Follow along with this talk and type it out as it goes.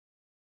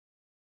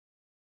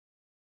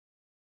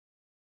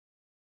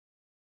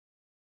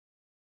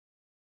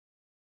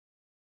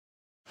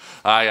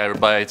Hi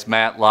everybody, it's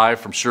Matt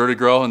live from Sure to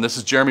Grow, and this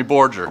is Jeremy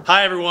Borger.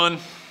 Hi everyone.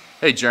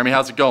 Hey Jeremy,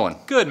 how's it going?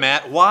 Good,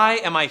 Matt. Why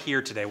am I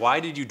here today?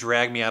 Why did you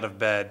drag me out of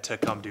bed to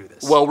come do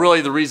this? Well,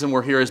 really the reason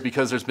we're here is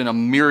because there's been a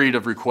myriad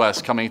of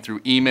requests coming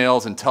through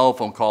emails and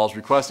telephone calls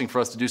requesting for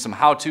us to do some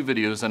how-to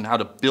videos on how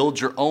to build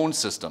your own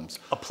systems.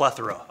 A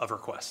plethora of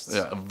requests.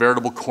 Yeah, a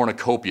veritable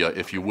cornucopia,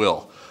 if you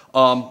will.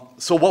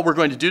 So what we're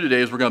going to do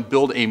today is we're going to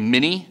build a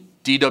mini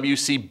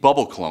DWC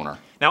bubble cloner.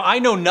 Now, I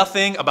know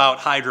nothing about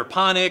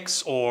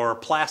hydroponics or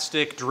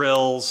plastic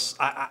drills.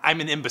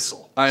 I'm an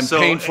imbecile. I'm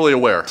painfully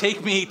aware.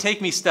 Take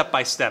me step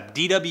by step.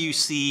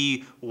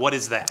 DWC, what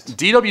is that?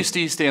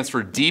 DWC stands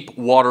for deep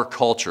water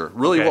culture.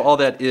 Really Okay. what all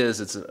that is,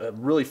 it's a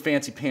really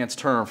fancy pants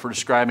term for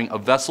describing a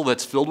vessel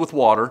that's filled with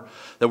water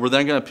that we're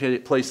then going to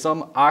place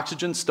some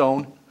oxygen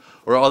stone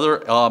or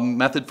other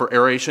method for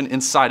aeration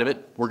inside of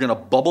it. We're going to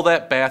bubble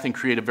that bath and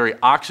create a very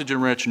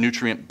oxygen-rich,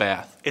 nutrient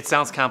bath. It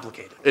sounds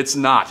complicated. It's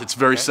not. It's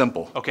very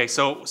simple. Okay,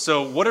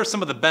 so what are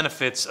some of the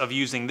benefits of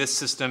using this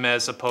system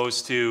as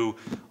opposed to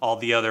all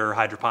the other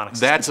hydroponics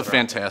systems? That's a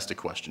fantastic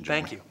question,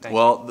 Jeremy. Thank you. Thank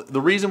Well,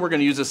 the reason we're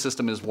going to use this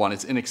system is, one,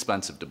 it's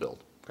inexpensive to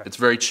build. Okay. It's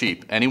very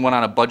cheap. Anyone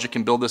on a budget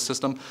can build this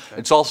system. Okay.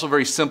 It's also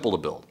very simple to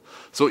build.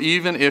 So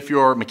even if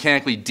you're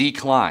mechanically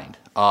declined,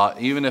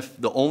 even if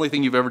the only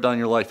thing you've ever done in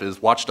your life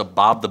is watched a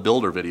Bob the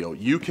Builder video,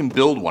 you can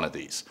build one of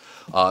these.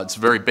 It's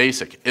very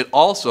basic. It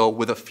also,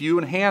 with a few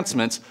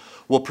enhancements,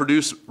 will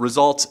produce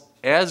results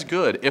as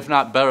good, if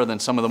not better, than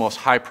some of the most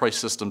high-priced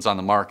systems on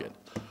the market.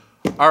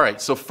 All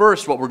right, so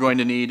first what we're going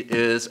to need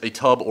is a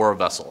tub or a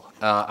vessel.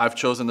 I've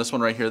chosen this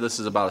one right here. This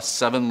is about a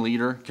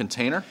 7-liter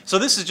container. So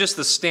this is just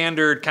the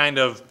standard kind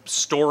of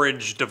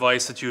storage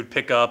device that you would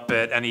pick up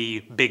at any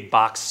big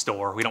box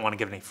store. We don't want to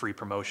give any free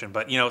promotion,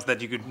 but you know,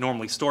 that you could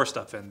normally store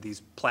stuff in,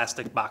 these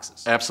plastic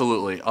boxes.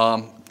 Absolutely.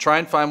 Try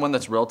and find one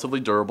that's relatively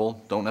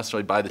durable. Don't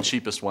necessarily buy the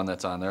cheapest one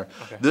that's on there.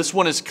 Okay. This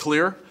one is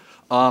clear.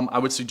 I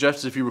would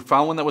suggest if you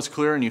found one that was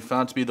clear and you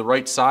found it to be the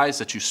right size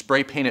that you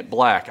spray paint it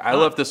black. I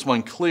left this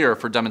one clear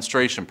for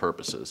demonstration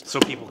purposes. So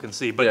people can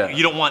see, but Yeah.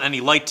 you don't want any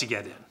light to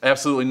get in.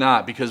 Absolutely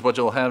not, because what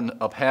you'll end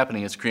up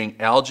happening is creating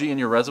algae in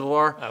your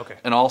reservoir Okay.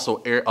 and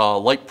also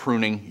light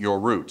pruning your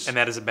roots. And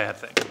that is a bad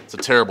thing. It's a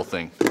terrible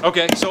thing.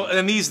 Okay, so and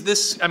I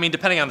mean,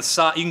 depending on the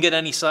size, you can get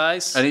any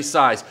size? Any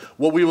size.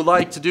 What we would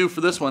like to do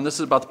for this one, this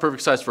is about the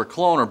perfect size for a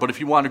cloner, but if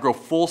you want to grow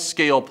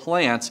full-scale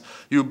plants,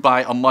 you would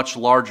buy a much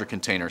larger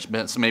container.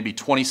 So maybe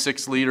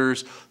 26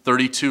 liters,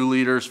 32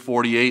 liters,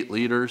 48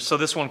 liters. So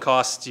this one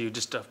costs you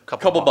just a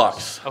couple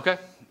bucks. Okay.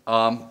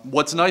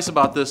 What's nice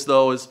about this,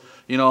 though, is,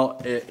 you know,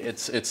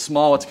 it's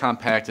small, it's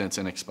compact, and it's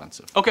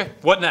inexpensive. Okay,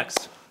 what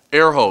next?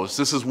 Air hose.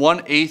 This is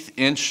 1/8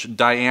 inch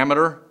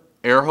diameter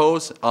air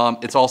hose.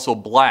 It's also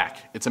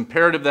black. It's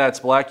imperative that it's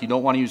black. You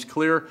don't want to use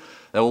clear.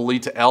 That will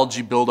lead to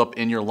algae buildup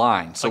in your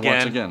line. So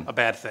once again, a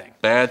bad thing.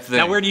 Bad thing.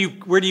 Now, where do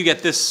you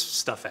get this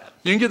stuff at?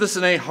 You can get this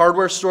in any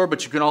hardware store,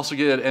 but you can also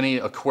get it at any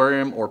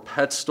aquarium or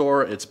pet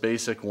store. It's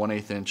basic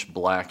 1/8 inch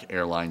black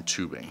airline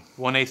tubing.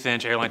 1/8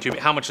 inch airline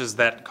tubing. How much does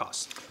that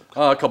cost?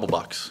 A couple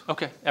bucks.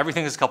 Okay,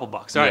 everything is a couple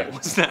bucks. All right, Yeah.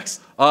 what's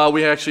next?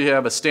 We actually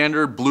have a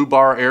standard blue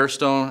bar air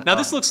stone. Now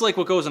this looks like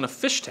what goes in a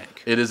fish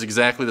tank. It is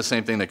exactly the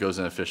same thing that goes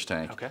in a fish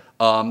tank. Okay.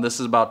 This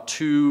is about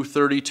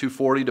 $230,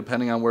 $240,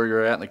 depending on where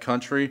you're at in the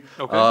country.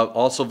 Okay.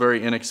 Also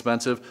very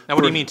inexpensive. Now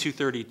what do you mean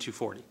 $230,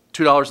 $240?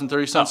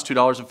 $2.30,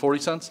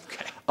 $2.40.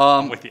 Okay,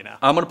 I'm with you now.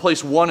 I'm going to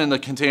place one in the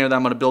container that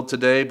I'm going to build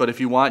today, but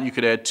if you want, you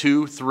could add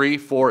 2, 3,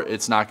 4.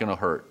 It's not going to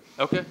hurt.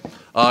 Okay.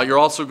 You're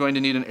also going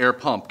to need an air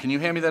pump. Can you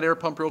hand me that air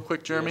pump real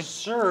quick, Jeremy? Yes,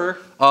 sir.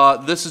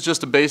 This is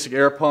just a basic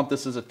air pump.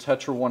 This is a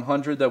Tetra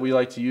 100 that we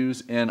like to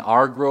use in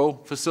our grow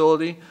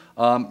facility.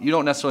 You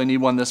don't necessarily need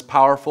one this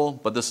powerful,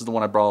 but this is the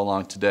one I brought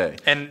along today.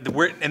 And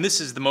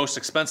this is the most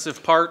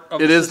expensive part of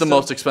the It is system? the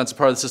most expensive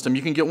part of the system.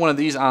 You can get one of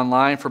these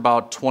online for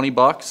about 20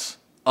 bucks,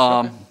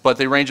 but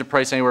they range in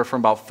price anywhere from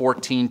about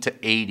 14 to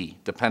 80,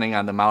 depending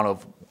on the amount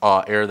of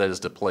air that is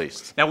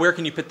displaced. Now where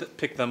can you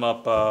pick them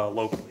up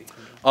locally?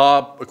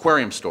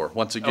 Aquarium store,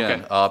 once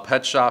again. Okay.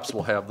 Pet shops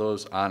will have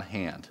those on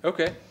hand.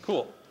 Okay,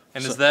 cool.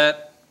 And is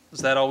that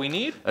all we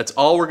need? That's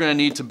all we're going to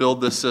need to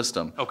build this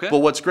system. Okay. But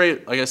what's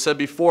great, like I said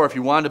before, if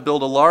you wanted to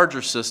build a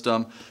larger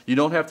system, you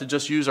don't have to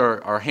just use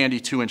our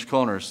handy 2-inch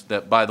cloners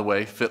that, by the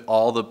way, fit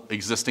all the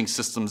existing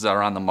systems that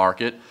are on the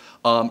market.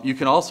 You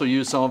can also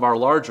use some of our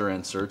larger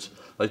inserts,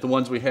 like the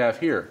ones we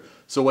have here.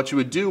 So what you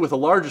would do with a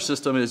larger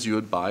system is you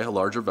would buy a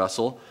larger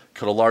vessel,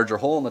 cut a larger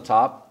hole in the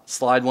top,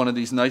 slide one of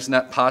these nice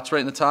net pots right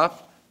in the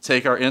top,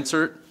 take our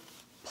insert,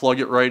 plug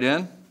it right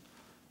in,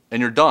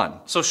 and you're done.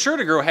 So Sure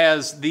to Grow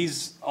has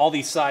all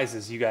these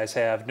sizes you guys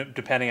have,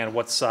 depending on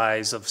what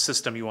size of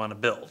system you want to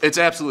build. It's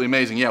absolutely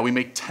amazing. Yeah, we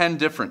make 10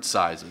 different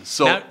sizes.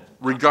 So now,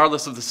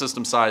 regardless of the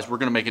system size, we're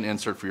going to make an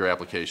insert for your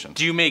application.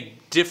 Do you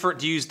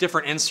use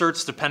different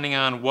inserts depending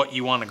on what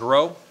you want to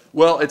grow?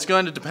 Well, it's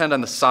going to depend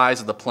on the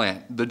size of the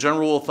plant. The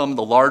general rule of thumb,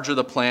 the larger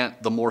the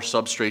plant, the more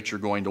substrate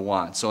you're going to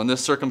want. So in this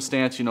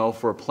circumstance, you know,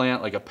 for a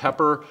plant like a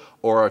pepper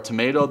or a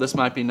tomato, this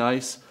might be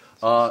nice.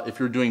 If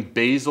you're doing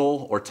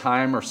basil or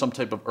thyme or some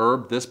type of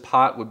herb, this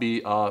pot would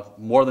be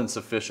more than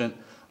sufficient.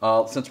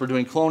 Since we're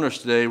doing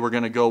cloners today, we're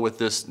going to go with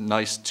this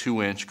nice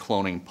 2-inch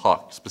cloning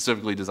puck,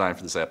 specifically designed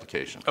for this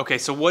application. Okay,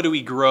 so what do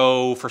we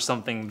grow for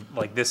something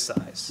like this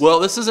size? Well,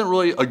 this isn't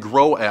really a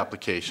grow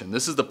application.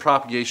 This is the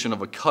propagation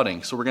of a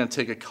cutting. So we're going to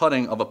take a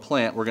cutting of a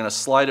plant, we're going to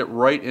slide it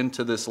right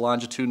into this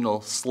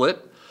longitudinal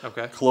slit,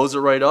 Okay. close it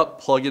right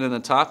up, plug it in the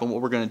top, and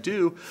what we're going to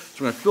do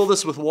is we're going to fill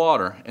this with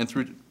water, and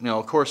through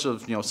a course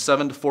of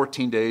 7 to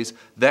 14 days,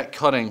 that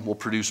cutting will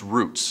produce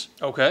roots.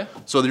 Okay.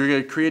 So you're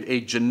going to create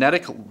a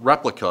genetic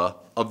replica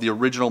of the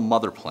original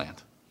mother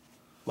plant.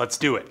 Let's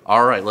do it.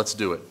 All right, let's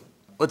do it.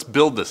 Let's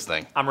build this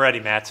thing. I'm ready,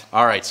 Matt.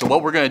 All right, so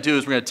what we're going to do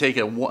is we're going to take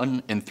a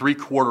 1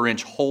 3/4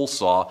 inch hole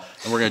saw,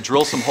 and we're going to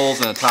drill some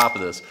holes in the top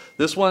of this.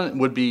 This one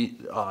would be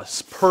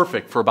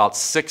perfect for about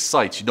 6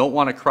 sites. You don't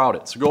want to crowd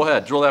it. So go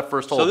ahead, drill that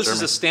first hole. So this Jeremy.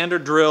 is a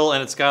standard drill,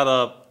 and it's got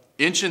a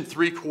 1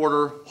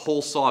 3/4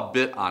 hole saw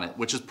bit on it,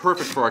 which is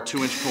perfect for our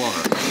 2-inch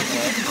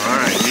cloner. All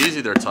right,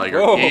 easy there, Tiger.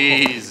 Whoa.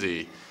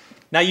 Easy.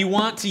 Now you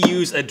want to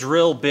use a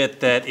drill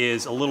bit that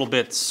is a little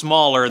bit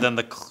smaller than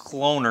the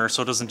cloner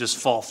so it doesn't just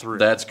fall through.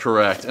 That's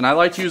correct. And I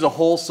like to use a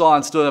hole saw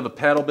and still have a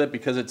paddle bit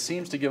because it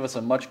seems to give us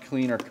a much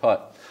cleaner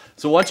cut.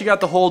 So once you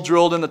got the hole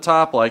drilled in the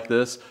top like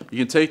this, you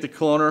can take the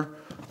cloner,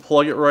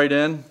 plug it right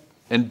in,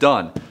 and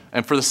done.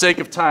 And for the sake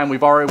of time,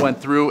 we've already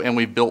went through and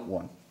we built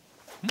one.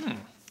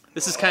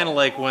 This is kind of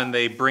like when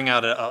they bring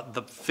out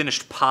the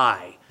finished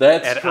pie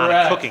That's on a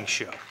correct. cooking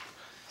show.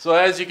 So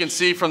as you can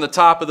see from the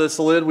top of this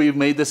lid, we've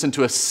made this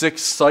into a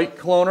 6-site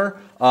cloner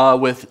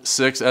with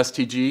 6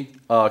 STG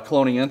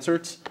cloning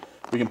inserts.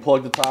 We can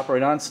plug the top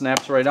right on,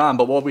 snaps right on,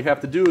 but what we have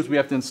to do is we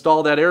have to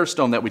install that air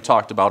stone that we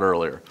talked about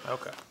earlier.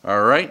 Okay.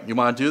 All right, you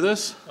want to do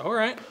this? All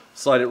right.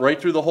 Slide it right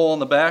through the hole in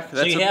the back.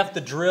 So you have to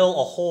drill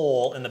a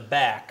hole in the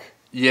back.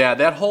 Yeah,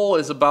 that hole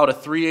is about a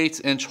 3/8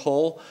 inch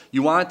hole.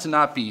 You want it to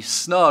not be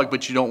snug,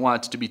 but you don't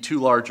want it to be too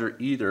larger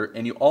either,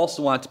 and you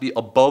also want it to be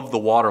above the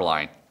water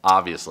line,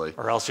 obviously.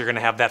 Or else you're going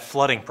to have that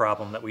flooding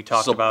problem that we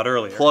talked about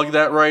earlier. Plug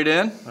that right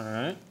in. All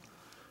right.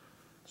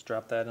 Let's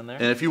drop that in there.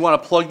 And if you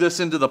want to plug this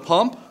into the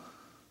pump,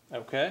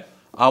 Okay.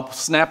 I'll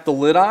snap the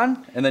lid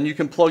on, and then you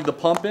can plug the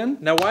pump in.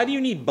 Now, why do you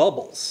need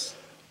bubbles?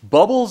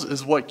 Bubbles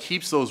is what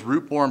keeps those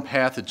root-borne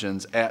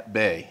pathogens at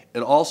bay.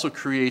 It also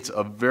creates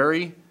a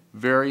very,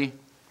 very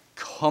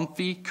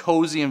comfy,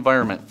 cozy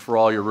environment for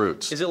all your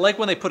roots. Is it like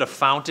when they put a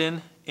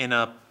fountain in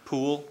a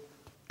pool?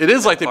 It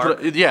is like they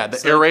put, yeah,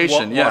 the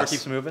aeration, Water yes.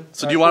 keeps moving?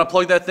 So do you want to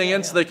plug that thing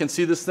in so they can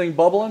see this thing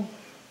bubbling?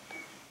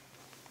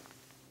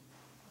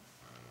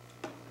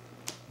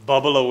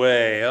 Bubble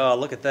away. Oh,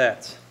 look at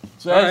that.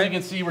 So as you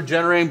can see, we're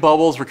generating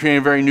bubbles. We're creating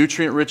a very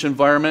nutrient-rich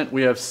environment.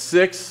 We have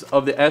 6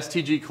 of the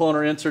STG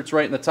cloner inserts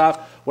right in the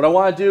top. What I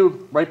want to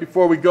do right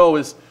before we go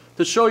is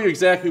to show you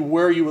exactly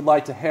where you would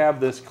like to have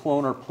this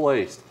cloner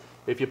placed.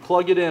 If you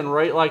plug it in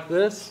right like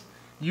this,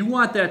 you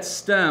want that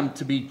stem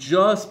to be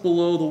just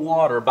below the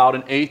water, about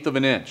 1/8 of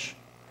an inch.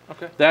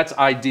 Okay. That's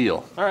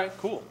ideal. All right,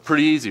 cool.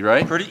 Pretty easy,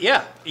 right?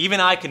 Yeah, even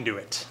I can do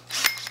it.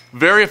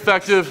 Very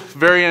effective,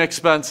 very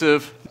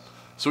inexpensive.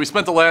 So we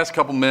spent the last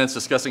couple minutes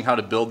discussing how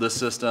to build this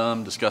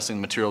system, discussing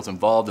the materials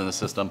involved in the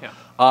system. Yeah.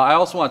 I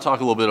also want to talk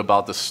a little bit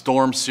about the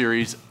Storm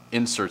Series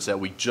inserts that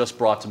we just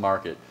brought to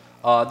market.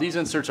 These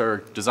inserts are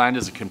designed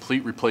as a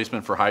complete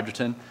replacement for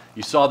Hydroton.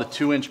 You saw the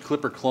 2-inch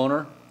clipper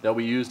cloner that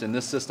we used in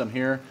this system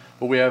here,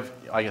 but we have,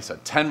 like I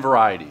said, 10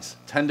 varieties,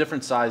 10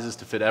 different sizes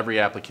to fit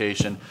every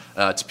application.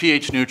 It's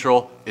pH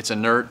neutral, it's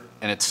inert,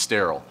 and it's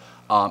sterile.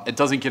 It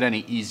doesn't get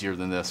any easier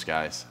than this,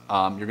 guys.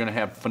 You're going to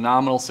have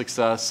phenomenal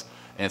success,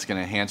 and it's going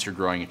to enhance your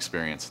growing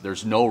experience.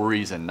 There's no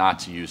reason not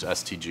to use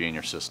STG in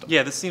your system.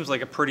 Yeah, this seems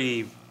like a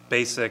pretty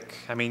basic,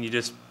 I mean, you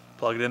just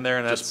plug it in there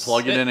and that's Just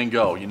plug it in and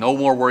go. You no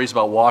more worries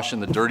about washing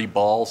the dirty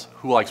balls.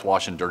 Who likes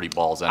washing dirty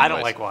balls anyways? I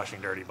don't like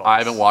washing dirty balls. I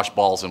haven't washed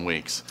balls in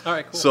weeks. All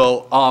right, cool.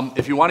 So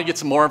if you want to get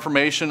some more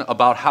information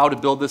about how to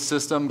build this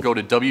system, go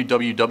to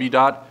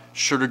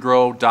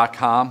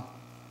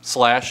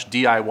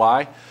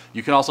www.suretogrowcom/DIY.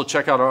 You can also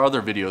check out our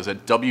other videos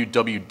at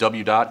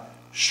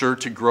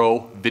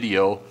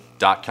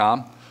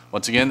www.suretogrowvideo.com.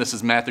 Once again, this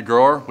is Matt the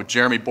Grower with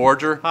Jeremy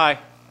Borger. Hi.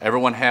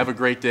 Everyone have a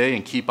great day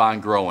and keep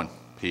on growing.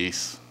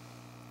 Peace.